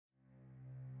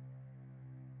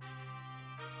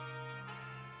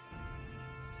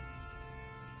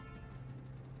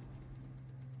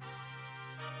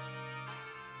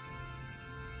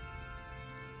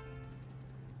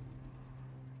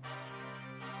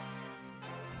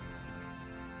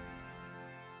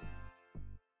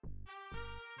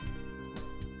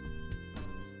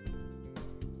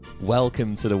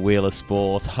Welcome to the Wheel of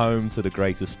Sport, home to the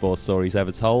greatest sports stories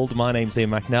ever told. My name's Ian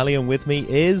McNally, and with me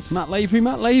is... Matt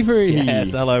Lavery.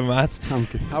 Yes, hello, Matt. I'm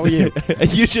good. How are you?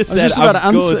 You just said,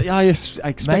 I'm good. I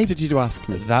expected you to ask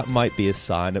me. That might be a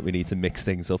sign that we need to mix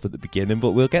things up at the beginning,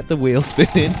 but we'll get the wheel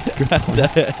spinning.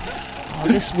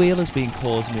 This wheel has been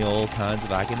causing me all kinds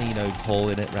of agony,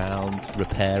 hauling it round,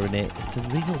 repairing it. It's a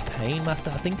real pain, Matt.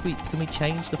 I think can we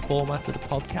change the format of the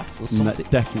podcast or something?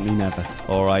 Definitely never.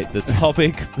 All right, the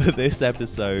topic for this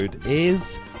episode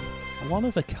is one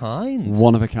of a kind.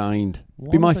 One of a kind.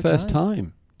 Be my first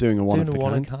time doing a one of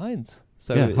a kind.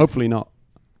 So yeah, hopefully not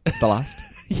the last.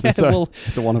 Yeah,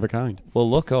 it's a one of a kind. Well,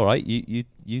 look, all right,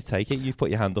 you take it. You've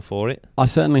put your hand up for it. I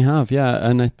certainly have, yeah,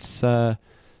 and it's a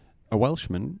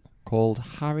Welshman called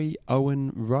Harry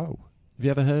Owen Rowe. Have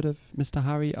you ever heard of Mr.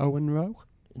 Harry Owen Rowe?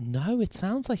 No, it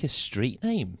sounds like a street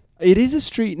name. It is a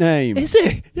street name. Is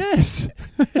it? Yes.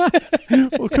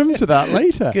 We'll come to that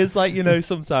later. Because,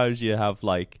 sometimes you have,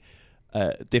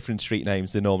 different street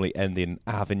names that normally end in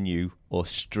avenue or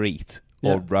street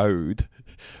or road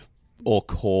or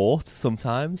court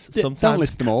sometimes. Sometimes don't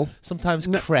list them all. Sometimes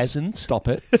crescent. Stop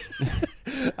it.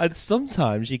 And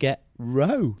sometimes you get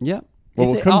row. Yeah.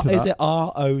 Well, we'll come to that. Is it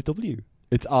R-O-W?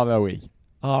 It's R-O-E.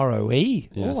 R-O-E?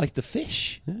 Yes. Oh, like the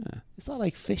fish. Yeah. Is that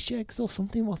like fish eggs or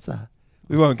something? What's that?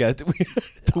 We won't get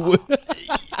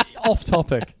off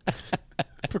topic.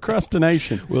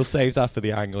 Procrastination. We'll save that for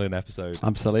the angling episode.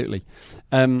 Absolutely.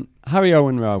 Harry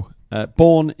Owen Rowe,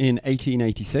 born in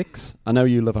 1886. I know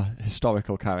you love a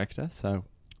historical character, so...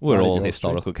 We're all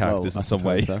historical characters in some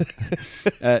way. So.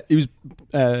 He was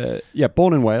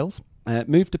born in Wales,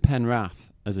 moved to Penraf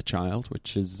as a child,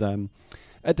 which is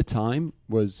at the time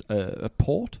was a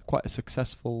port, quite a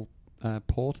successful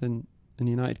port in the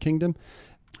United Kingdom,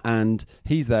 and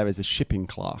he's there as a shipping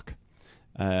clerk.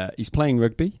 He's playing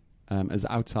rugby as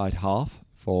outside half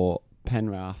for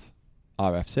Penraf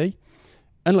RFC,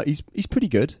 and look, he's pretty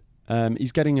good.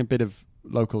 He's getting a bit of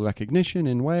local recognition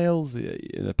in Wales.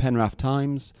 The Penraf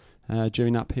Times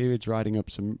during that period's writing up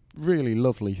some really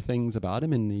lovely things about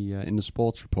him in the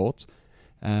sports reports.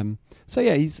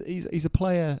 He's a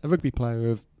player, a rugby player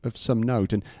of some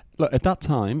note. And look, at that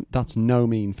time, that's no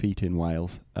mean feat in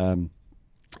Wales.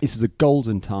 This is a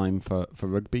golden time for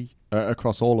rugby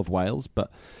across all of Wales,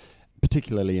 but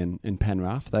particularly in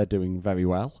Penraf, they're doing very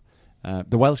well.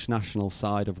 The Welsh national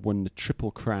side have won the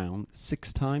Triple Crown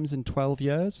 6 times in 12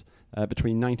 years,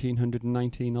 between 1900 and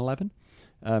 1911.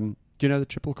 Do you know the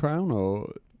Triple Crown?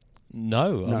 Or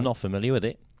No, I'm not familiar with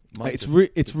it.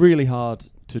 It's really hard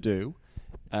to do.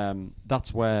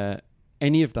 That's where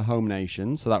any of the home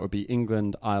nations, so that would be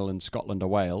England, Ireland, Scotland or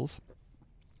Wales,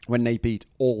 when they beat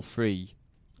all 3.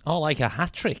 Oh, like a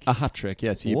hat-trick? A hat-trick,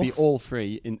 yes. Yeah, so you beat all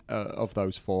 3 of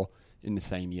those 4 in the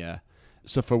same year.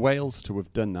 So for Wales to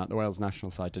have done that, the Wales national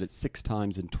side did it 6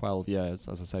 times in 12 years,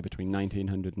 as I say, between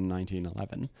 1900 and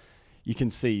 1911. You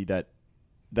can see that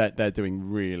they're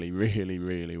doing really, really,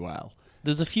 really well.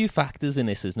 There's a few factors in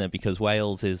this, isn't there? Because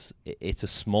Wales it's a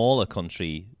smaller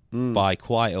country by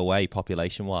quite a way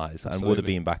population-wise, and would have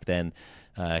been back then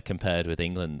compared with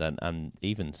England and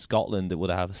even Scotland. It would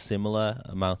have a similar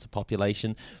amount of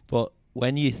population. But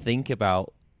when you think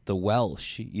about the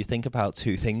Welsh, you think about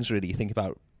 2 things, really. You think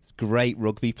about great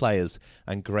rugby players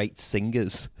and great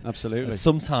singers. Absolutely.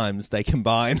 Sometimes they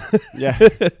combine. Yeah.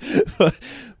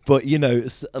 But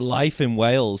life in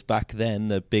Wales back then,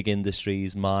 the big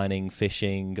industries, mining,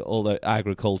 fishing, all the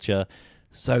agriculture.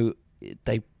 So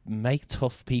they make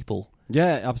tough people.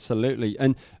 Yeah, absolutely.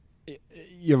 And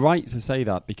you're right to say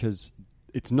that, because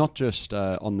it's not just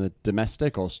on the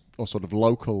domestic or sort of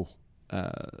local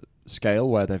scale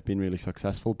where they've been really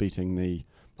successful, beating the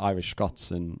Irish, Scots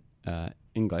and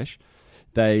English.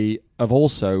 They have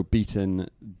also beaten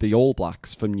the All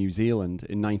Blacks from New Zealand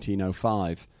in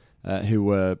 1905, who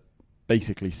were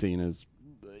basically seen as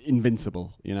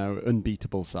invincible,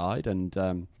 unbeatable side.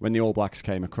 And when the All Blacks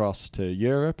came across to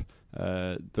Europe,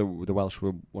 the Welsh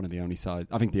were one of the only side,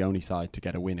 I think the only side to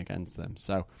get a win against them.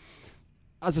 So,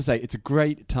 as I say, it's a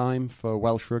great time for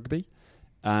Welsh rugby,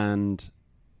 and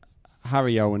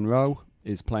Harry Owen Rowe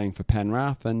is playing for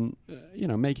Penraf and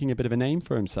making a bit of a name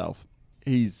for himself.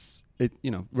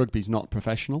 Rugby's not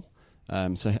professional,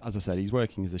 so as I said, he's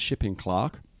working as a shipping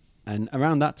clerk, and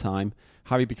around that time,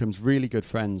 Harry becomes really good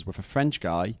friends with a French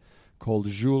guy called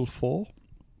Jules Faure.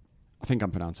 I think I'm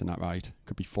pronouncing that right.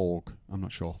 Could be Forg. I'm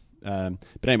not sure. But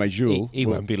anyway, Jules. He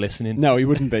won't be listening. No, he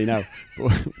wouldn't be, no.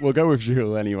 We'll go with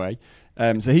Jules anyway.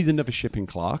 So he's another shipping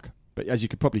clerk, but as you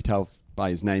could probably tell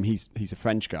by his name, he's a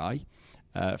French guy.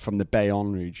 From the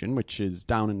Bayonne region, which is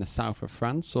down in the south of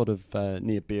France, sort of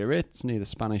near Biarritz, near the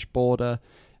Spanish border.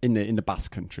 in the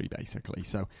Basque Country, basically.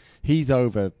 So he's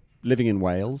over living in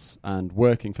Wales and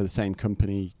working for the same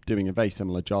company, doing a very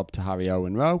similar job to Harry,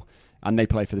 Owen, Rowe, and they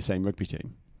play for the same rugby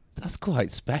team. That's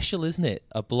quite special, isn't it?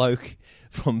 A bloke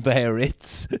from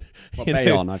Biarritz. Well,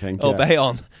 Bayonne, I think. Oh,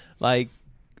 Bayonne. Like,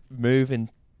 moving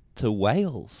to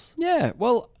Wales. Yeah,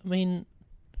 well... I mean,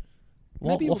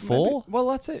 what for? Well,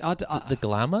 that's it. The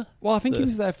glamour? Well, I think he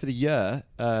was there for the year.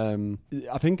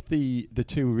 I think the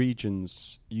two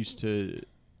regions used to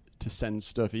send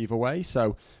stuff either way.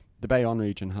 So the Bayonne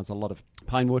region has a lot of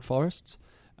pinewood forests,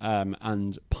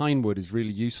 and pinewood is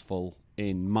really useful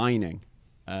in mining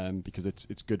because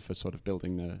it's good for sort of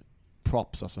building the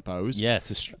props, I suppose. Yeah,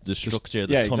 the structure,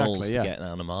 the tunnels to get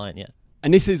down a mine, yeah.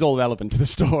 And this is all relevant to the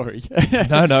story.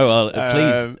 No,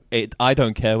 please. I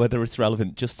don't care whether it's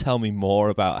relevant. Just tell me more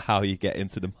about how you get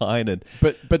into the mine. And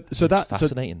so that's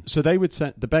fascinating. So they would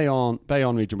send the Bayonne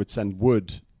region would send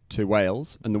wood to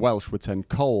Wales, and the Welsh would send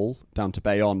coal down to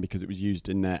Bayonne because it was used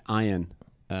in their iron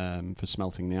for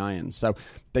smelting the iron. So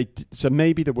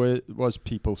maybe there was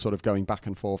people sort of going back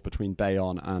and forth between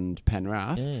Bayonne and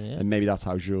Penrith, and maybe that's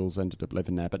how Jules ended up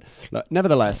living there. But look,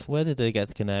 nevertheless, where did they get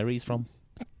the canaries from?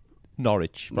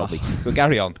 Norwich, probably. But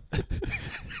carry on.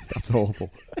 That's awful.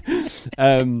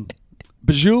 But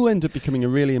Jules ended up becoming a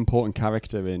really important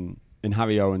character in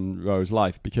Harry Owen Rowe's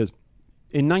life because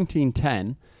in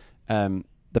 1910,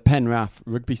 the Penrith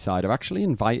rugby side are actually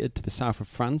invited to the south of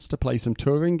France to play some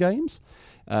touring games.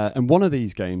 And one of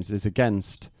these games is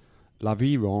against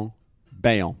l'Aviron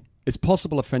Bayonne. It's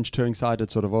possible a French touring side had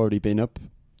sort of already been up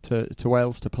to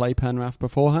Wales to play Penrith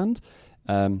beforehand.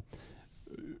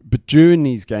 But during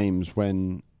these games,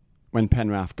 when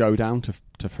Penrith go down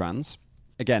to France,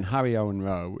 again, Harry Owen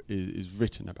Rowe is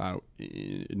written about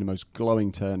in the most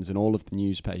glowing terms in all of the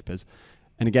newspapers.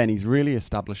 And again, he's really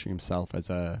establishing himself as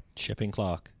a shipping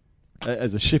clerk,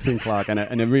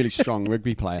 and a really strong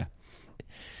rugby player.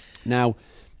 Now,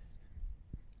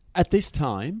 at this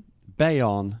time,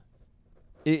 Bayonne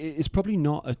is probably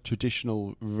not a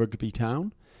traditional rugby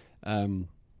town.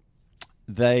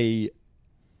 Their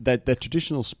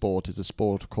traditional sport is a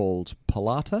sport called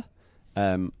Palata.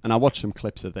 And I watched some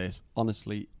clips of this.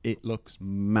 Honestly, it looks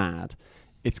mad.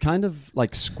 It's kind of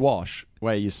like squash,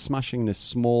 where you're smashing this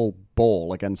small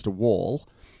ball against a wall,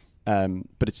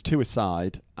 but it's to a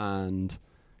side, and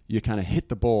you kind of hit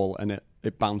the ball, and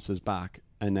it bounces back,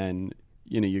 and then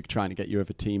you're trying to get your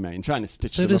other teammate and trying to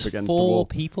stitch them up against the wall. So there's 4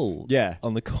 people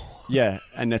on the court. Yeah,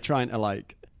 and they're trying to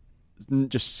like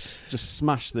just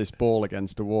smash this ball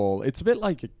against a wall. It's a bit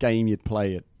like a game you'd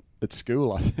play at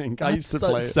school, I think. I used to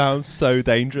play it. Sounds so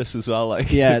dangerous as well.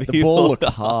 Like, yeah, the ball looks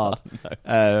hard.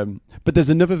 No. But there's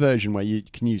another version where you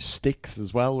can use sticks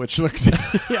as well, which looks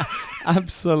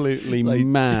absolutely like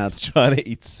mad. Trying to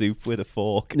eat soup with a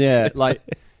fork. Yeah, like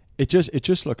it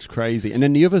just looks crazy. And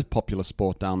then the other popular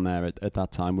sport down there at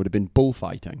that time would have been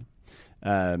bullfighting.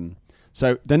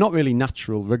 So they're not really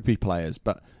natural rugby players,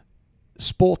 but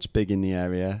sport's big in the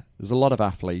area. There's a lot of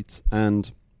athletes,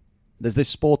 and there's this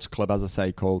sports club, as I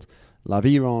say, called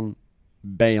l'Aviron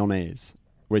Bayonnaise,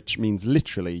 which means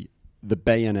literally the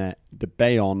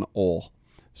Bayonne oar.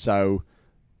 So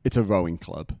it's a rowing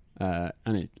club,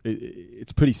 and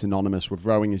it's pretty synonymous with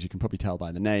rowing, as you can probably tell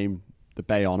by the name. The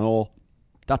Bayonne oar,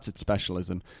 that's its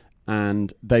specialism.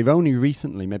 And they've only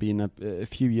recently, maybe in a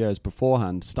few years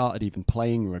beforehand, started even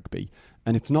playing rugby.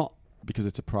 And it's not because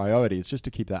it's a priority, it's just to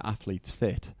keep their athletes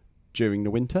fit during the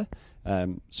winter.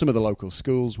 Some of the local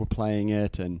schools were playing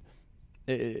it, and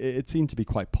it seemed to be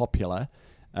quite popular.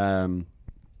 So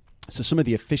some of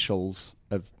the officials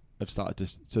have started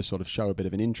to sort of show a bit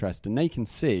of an interest, and they can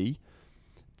see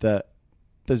that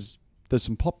there's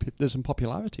some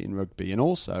popularity in rugby, and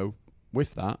also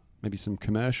with that maybe some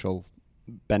commercial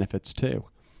benefits too.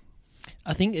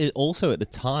 I think also at the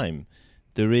time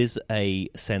there is a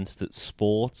sense that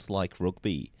sports like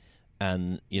rugby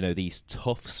and these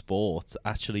tough sports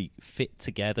actually fit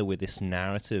together with this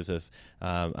narrative of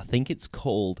I think it's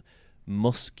called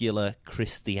muscular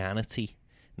Christianity.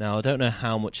 Now, I don't know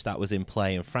how much that was in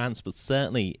play in France, but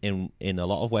certainly in a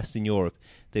lot of Western Europe,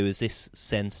 there was this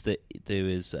sense that there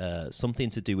was something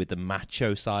to do with the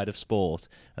macho side of sport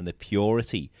and the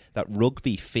purity that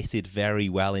rugby fitted very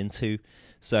well into.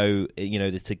 So,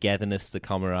 the togetherness, the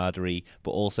camaraderie,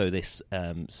 but also this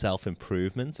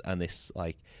self-improvement and this,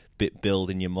 like, bit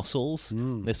building your muscles.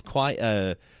 There's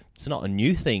it's not a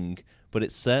new thing, but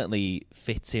it certainly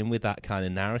fits in with that kind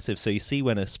of narrative. So you see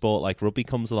when a sport like rugby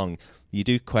comes along, you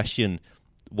do question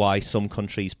why some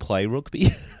countries play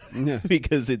rugby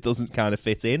because it doesn't kind of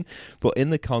fit in. But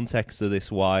in the context of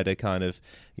this wider kind of,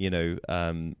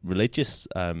 religious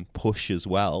push as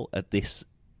well at this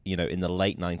in the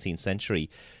late 19th century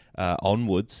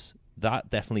onwards,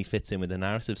 that definitely fits in with the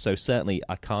narrative. So certainly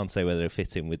I can't say whether it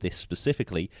fits in with this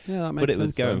specifically, but it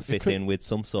would go and fit in with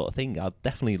some sort of thing. I'd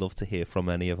definitely love to hear from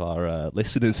any of our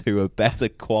listeners who are better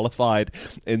qualified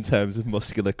in terms of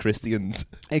muscular Christians.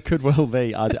 It could well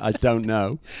be. I don't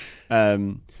know.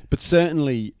 But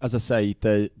certainly, as I say,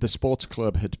 the sports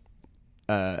club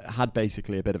had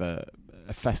basically a bit of a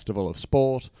festival of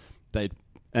sport.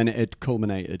 And it had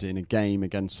culminated in a game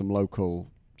against some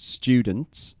local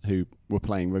students who were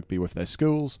playing rugby with their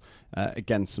schools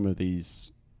against some of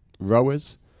these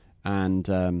rowers, and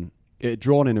it had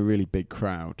drawn in a really big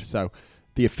crowd. So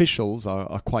the officials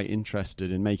are quite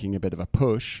interested in making a bit of a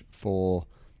push for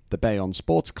the Bayonne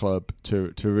Sports Club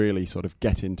to really sort of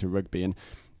get into rugby. And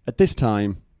at this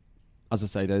time, as I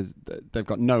say, they've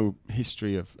got no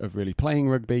history of really playing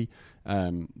rugby.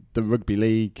 The rugby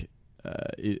league,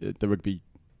 the rugby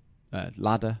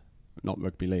ladder, not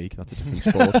rugby league, that's a different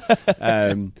sport.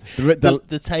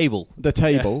 The table. The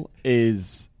table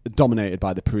is dominated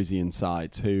by the Parisian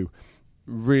sides, who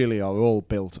really are all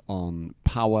built on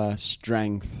power,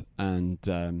 strength, and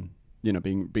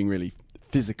being really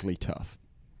physically tough.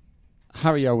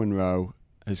 Harry Owen Rowe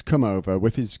has come over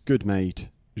with his good mate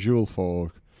Jules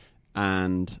Faure,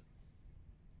 and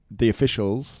the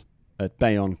officials at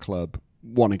Bayonne Club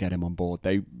want to get him on board.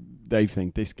 They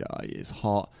think this guy is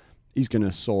hot. He's going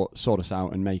to sort us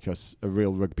out and make us a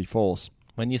real rugby force.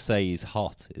 When you say he's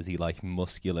hot, is he like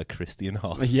muscular Christian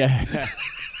hot? Yeah.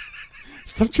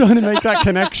 Stop trying to make that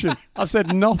connection. I've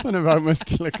said nothing about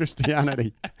muscular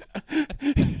Christianity.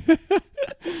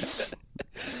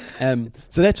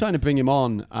 So they're trying to bring him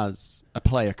on as a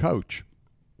player coach,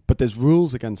 but there's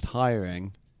rules against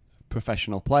hiring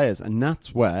professional players, and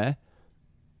that's where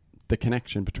the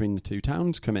connection between the two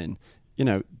towns come in.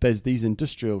 There's these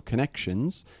industrial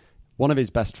connections. One of his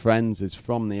best friends is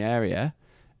from the area,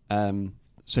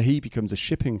 so he becomes a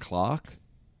shipping clerk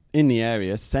in the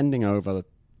area, sending over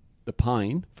the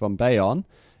pine from Bayonne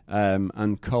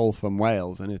and coal from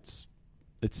Wales, and it's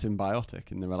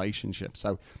symbiotic in the relationship.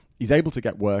 So he's able to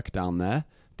get work down there.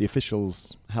 The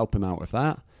officials help him out with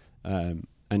that, and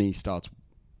he starts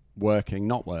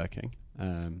not working.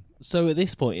 So at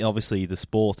this point, obviously, the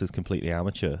sport is completely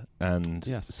amateur, and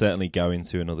certainly going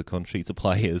to another country to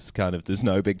play is kind of, there's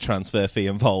no big transfer fee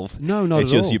involved. No, not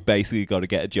it's at just all. You basically got to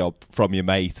get a job from your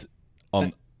mate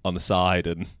on the side.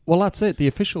 And well, that's it. The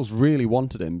officials really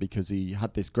wanted him because he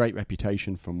had this great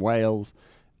reputation from Wales,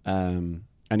 and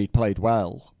he played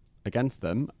well against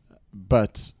them.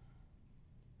 But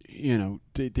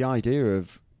the idea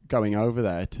of going over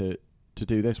there to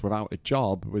do this without a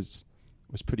job was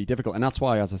pretty difficult, and that's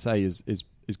why, as I say, his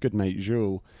good mate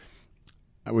Jules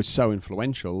was so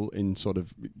influential in sort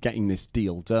of getting this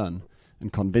deal done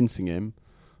and convincing him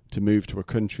to move to a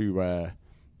country where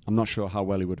I'm not sure how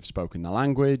well he would have spoken the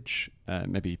language.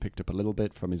 Maybe he picked up a little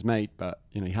bit from his mate, but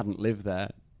he hadn't lived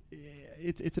there.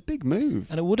 It's a big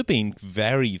move, and it would have been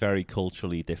very, very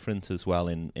culturally different as well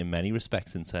in many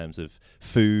respects, in terms of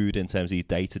food, in terms of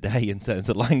day to day, in terms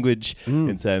of language,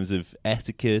 in terms of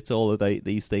etiquette, all of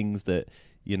these things that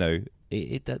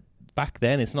that back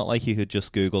then it's not like you could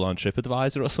just Google on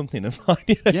TripAdvisor or something and find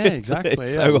it. Yeah, exactly.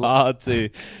 It's so hard to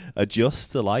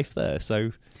adjust to life there.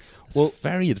 So it's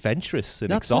very adventurous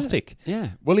and exotic. Yeah.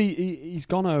 Well, he's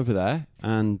gone over there,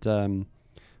 and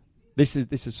This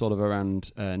is sort of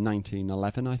around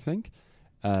 1911, I think,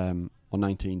 or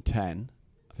 1910.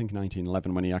 I think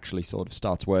 1911 when he actually sort of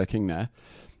starts working there.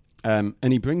 And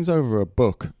he brings over a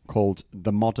book called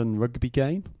The Modern Rugby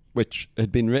Game, which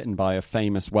had been written by a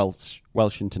famous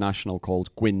Welsh international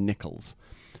called Gwyn Nichols.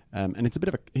 And it's a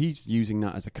bit of he's using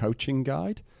that as a coaching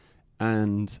guide.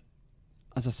 And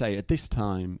as I say, at this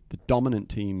time, the dominant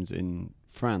teams in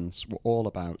France were all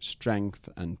about strength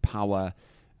and power,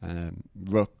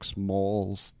 rucks,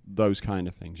 mauls, those kind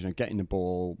of things. Getting the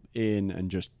ball in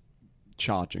and just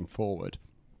charging forward,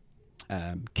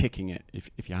 kicking it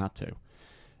if you had to.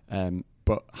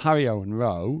 But Harry Owen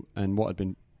Rowe, and what had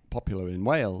been popular in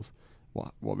Wales,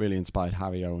 what really inspired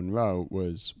Harry Owen Rowe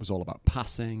was all about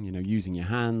passing. Using your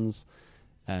hands,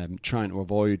 trying to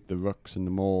avoid the rucks and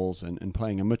the mauls, and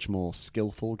playing a much more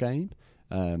skillful game,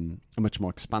 a much more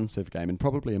expansive game, and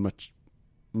probably a much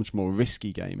more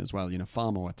risky game as well,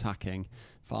 far more attacking,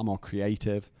 far more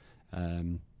creative,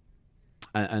 and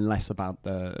less about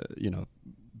the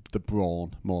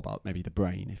brawn, more about maybe the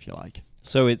brain, if you like.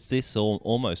 So this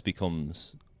almost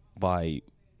becomes,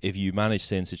 if you manage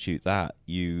to institute that,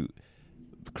 you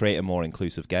create a more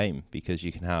inclusive game, because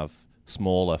you can have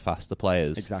smaller, faster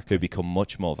players who become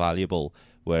much more valuable,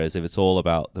 whereas if it's all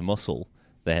about the muscle,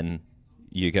 then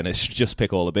you're going to just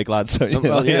pick all the big lads. So,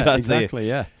 well, yeah, exactly,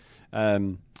 yeah.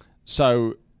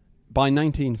 So by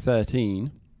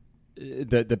 1913,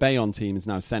 the Bayonne team is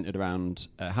now centred around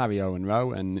Harry Owen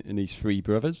Rowe and his three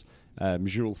brothers,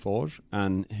 Jules Forge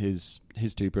and his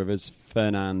two brothers,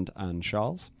 Fernand and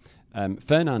Charles.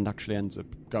 Fernand actually ends up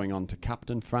going on to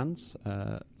captain France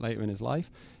later in his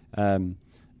life. And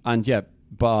yeah,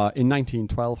 but in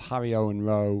 1912, Harry Owen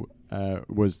Rowe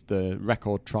was the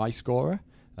record try scorer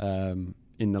in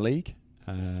the league.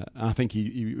 I think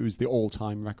he was the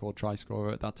all-time record try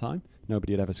scorer at that time.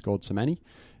 Nobody had ever scored so many.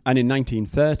 And in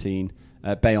 1913,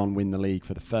 Bayonne win the league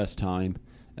for the first time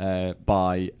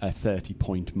by a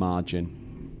 30-point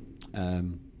margin.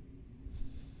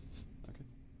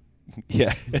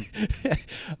 Yeah,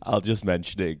 I'll just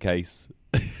mention it in case.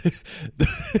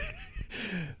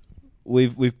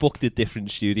 We've booked a different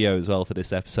studio as well for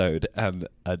this episode, and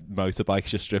a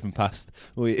motorbike's just driven past.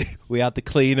 We had the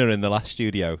cleaner in the last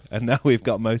studio, and now we've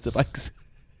got motorbikes.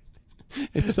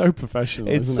 It's so professional.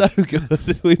 It's isn't so it?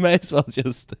 good. We may as well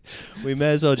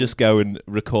just go and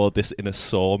record this in a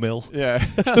sawmill. Yeah,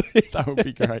 that would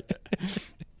be great.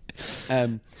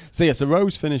 So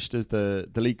Rose finished as the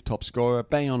league top scorer.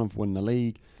 Bayonne have won the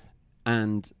league,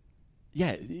 and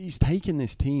yeah, he's taken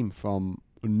this team from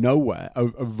nowhere, a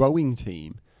rowing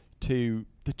team, to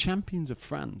the champions of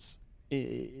France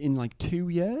in like 2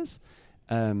 years,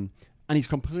 and he's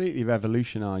completely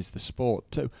revolutionised the sport.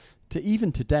 To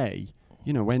even today,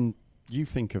 you know, when you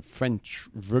think of French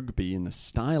rugby and the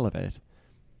style of it,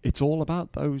 it's all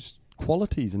about those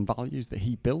qualities and values that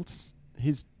he built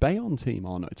his Bayonne team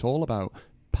on. It's all about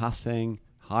passing,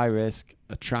 high risk,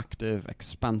 attractive,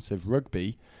 expansive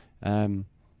rugby,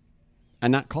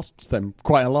 and that costs them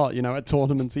quite a lot, you know, at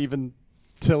tournaments even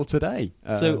till today.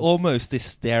 So almost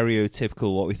this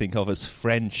stereotypical, what we think of as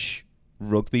French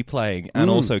rugby playing,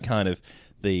 and also kind of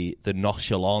the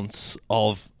nonchalance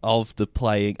of the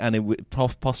playing, and it would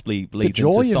possibly leads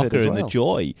into soccer, and the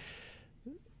joy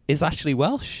is actually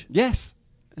Welsh. Yes.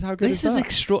 How good this is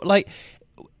that? Like,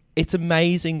 it's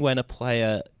amazing when a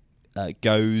player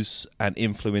goes and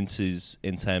influences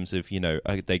in terms of, you know,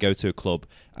 they go to a club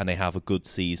and they have a good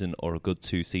season or a good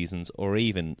 2 seasons, or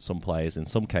even some players in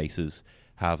some cases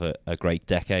have a great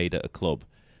decade at a club,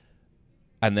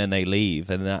 and then they leave,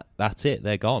 and that's it,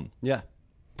 they're gone. Yeah.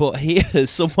 But here's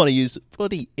somebody who's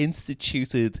bloody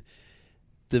instituted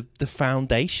the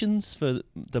foundations for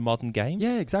the modern game.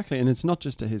 Yeah, exactly. And it's not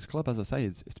just to his club, as I say,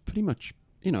 it's pretty much,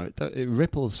 you know, it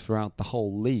ripples throughout the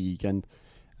whole league. And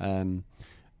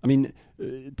I mean,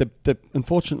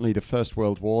 unfortunately, the First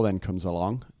World War then comes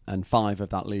along, and 5 of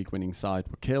that league-winning side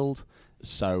were killed.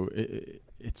 So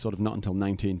it's sort of not until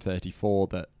 1934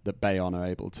 that Bayonne are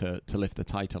able to lift the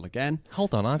title again.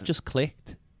 Hold on, I've just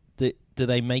clicked. Do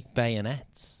they make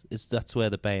bayonets? That's where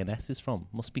the bayonet is from?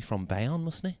 Must be from Bayonne,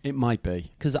 mustn't it? It might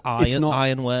be. Because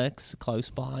Ironworks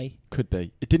close by. Could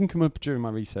be. It didn't come up during my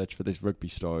research for this rugby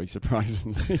story,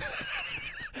 surprisingly.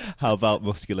 How about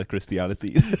muscular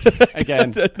Christianity?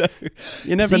 Again, no.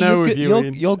 You never know with you.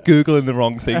 You're Googling the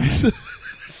wrong things.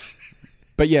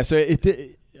 But yeah, so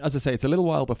as I say, it's a little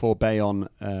while before Bayonne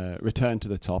return to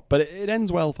the top, but it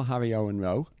ends well for Harry Owen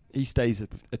Rowe. He stays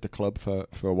at the club for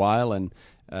a while and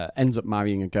ends up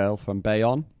marrying a girl from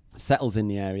Bayonne, settles in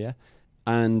the area,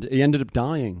 and he ended up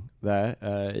dying there,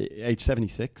 age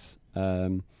 76.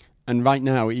 And right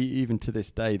now, even to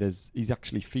this day, he's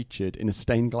actually featured in a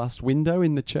stained glass window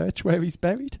in the church where he's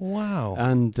buried. Wow.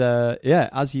 And yeah,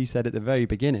 as you said at the very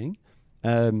beginning,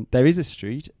 there is a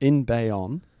street in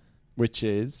Bayonne which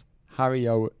is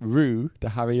Rue de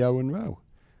Harry Owen Rowe.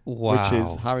 Wow. Which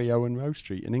is Harry Owen Rowe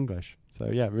Street in English. So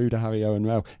yeah, Rue de Harry Owen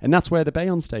Rowe. And that's where the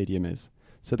Bayonne Stadium is.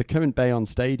 So the current Bayonne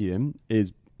Stadium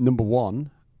is number 1,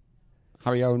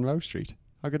 Harry Owen Rowe Street.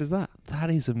 How good is that? That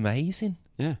is amazing.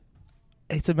 Yeah.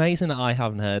 It's amazing that I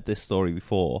haven't heard this story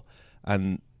before.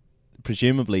 And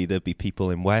presumably there'd be people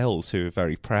in Wales who are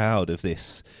very proud of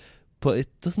this. But it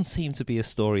doesn't seem to be a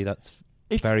story that's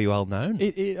very well known.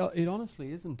 It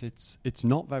honestly isn't. It's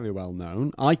not very well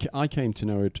known. I came to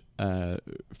know it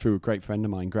through a great friend of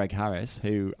mine, Greg Harris,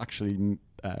 who actually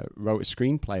wrote a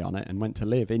screenplay on it and went to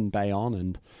live in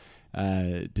Bayonne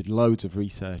and did loads of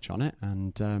research on it.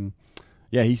 And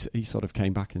yeah, he sort of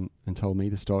came back and told me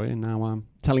the story, and now I'm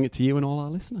telling it to you and all our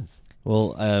listeners.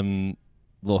 Well,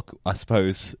 look, I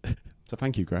suppose. So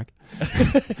thank you, Greg,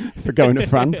 for going to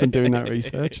France and doing that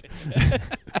research.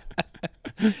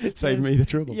 Save me the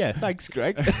trouble. Yeah, thanks,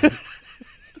 Greg.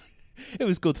 It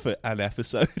was good for an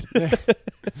episode. Yeah.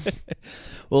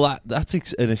 Well, that's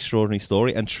an extraordinary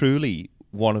story, and truly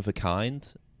one of a kind.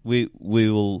 We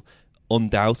will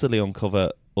undoubtedly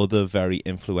uncover other very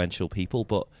influential people,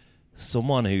 but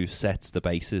someone who sets the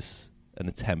basis and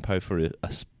the tempo for a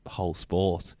whole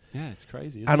sport. Yeah, it's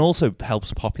crazy. And also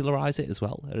helps popularise it as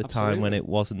well at a time when it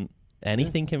wasn't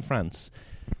anything in France.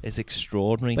 It's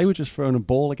extraordinary. They were just throwing a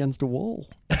ball against a wall.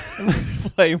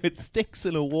 Playing with sticks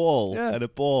and a wall and a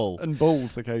ball. And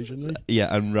balls occasionally.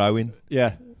 Yeah, and rowing.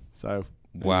 Yeah, so...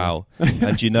 Wow.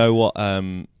 And do you know what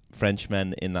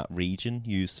Frenchmen in that region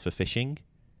used for fishing?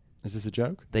 Is this a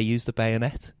joke? They used the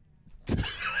bayonet.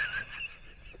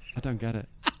 I don't get it.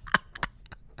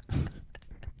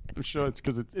 I'm sure it's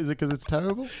because is it because it's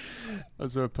terrible? Or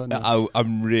is there a pun?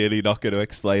 I'm really not going to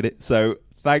explain it. So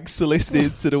thanks for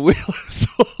listening to the Wheel of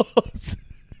Sport.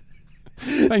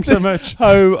 Thanks so much.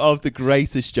 Home of the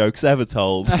greatest jokes ever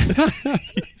told.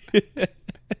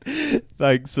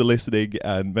 Thanks for listening,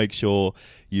 and make sure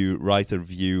you write a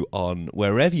review on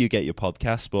wherever you get your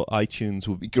podcasts, but iTunes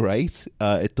would be great.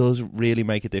 It does really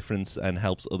make a difference and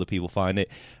helps other people find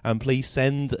it. And please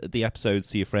send the episodes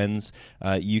to your friends.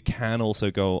 You can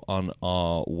also go on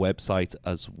our website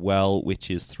as well, which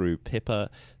is through Pippa,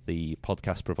 the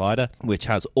podcast provider, which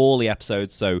has all the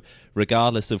episodes. So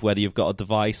regardless of whether you've got a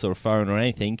device or a phone or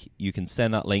anything, you can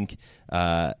send that link.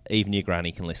 Even your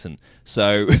granny can listen.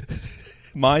 So...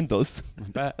 Mine does.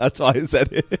 That's why I said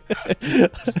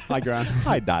it. Hi, Gran.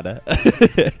 Hi, Nana.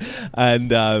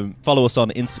 And follow us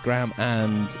on Instagram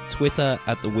and Twitter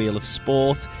at The Wheel of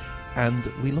Sport. And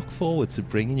we look forward to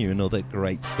bringing you another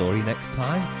great story next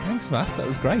time. Thanks, Matt. That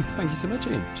was great. Thank you so much,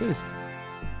 Ian. Cheers.